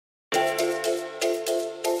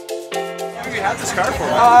you had this car for?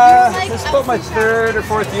 This is about my 3rd or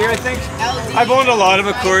 4th year, I think. I've owned a lot of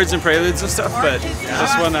Accords and Preludes and stuff, but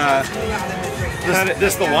this one,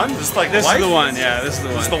 This the one? This like this wife? is the one. Yeah, this is the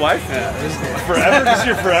one. This the wife? Yeah, this is the one. Forever? This is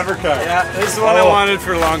your forever car. Yeah, this is the one I wanted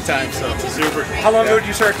for a long time. So super. How long ago did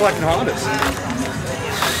you start collecting Hondas?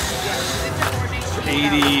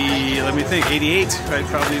 80. Let me think. 88. I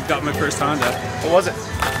probably got my first Honda. What was it?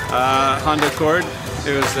 Honda Accord.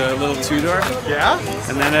 It was a little 2-door. Yeah.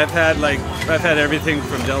 And then I've had everything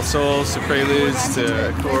from Del Sols to Preludes to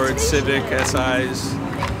Accords, Civic, SIs.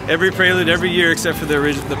 Every Prelude every year except for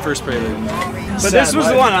the first Prelude. But this was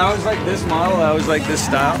the one. I was like this model. I was like this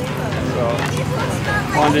style.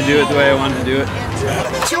 So wanted to do it the way I wanted to do it.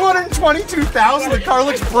 222,000. The car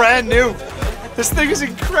looks brand new. This thing is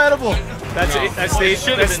incredible. That's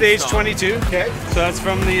stage 22. Okay. So that's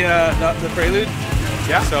from the Prelude.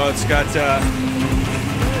 Yeah. So it's got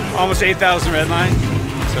almost 8,000 redline.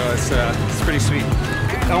 So it's pretty sweet.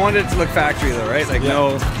 I wanted it to look factory though, right? Like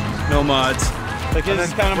no mods. Like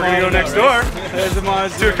it's kind of we're gonna go next door. There's the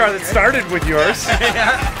mods. To a car that started with yours.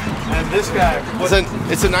 Yeah. And this guy.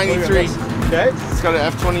 It's a 93. Okay. It's got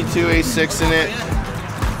an F22 A6 in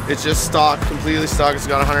it. It's just stock, completely stock. It's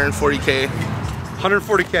got 140K.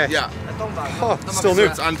 140K. Yeah. Oh, still new.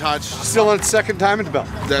 So it's untouched. Still on its 2nd time in the belt.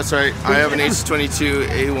 That's right. I have an H22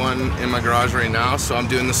 A1 in my garage right now, so I'm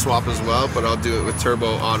doing the swap as well, but I'll do it with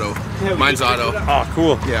turbo auto. Mine's auto. Oh,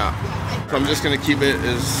 cool. Yeah. So I'm just gonna keep it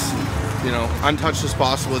as, you know, untouched as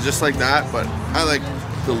possible, just like that, but I like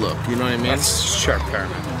the look, you know what I mean? That's sharp car.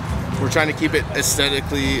 We're trying to keep it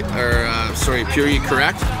aesthetically, purely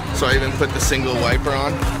correct, so I even put the single wiper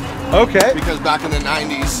on. Okay. Because back in the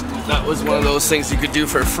 90s, that was one of those things you could do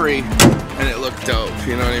for free, and it looked dope,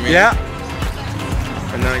 you know what I mean? Yeah.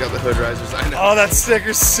 And then I got the hood risers. I know. Oh, that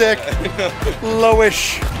sticker's sick.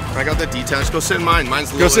 Lowish. I got the detached. Go sit in mine.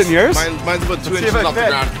 Mine's Go lowest. sit in yours? Mine's about 2 see inches if I off the fit.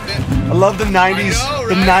 ground. I love the 90s, I know,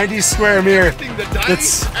 the right? 90s square mirror. Everything, the dice,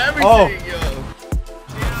 That's, everything, yo.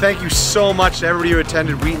 Thank you so much to everybody who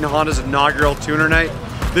attended Wheaton Honda's inaugural tuner night.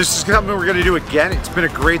 This is something we're going to do again. It's been a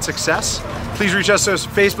great success. Please reach out to us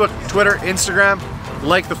Facebook, Twitter, Instagram.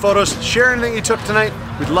 Like the photos, share anything you took tonight.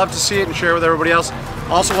 We'd love to see it and share it with everybody else.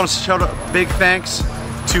 Also want to shout out a big thanks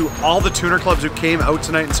to all the tuner clubs who came out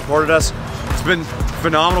tonight and supported us. It's been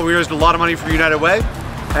phenomenal. We raised a lot of money for United Way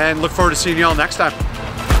and look forward to seeing you all next time.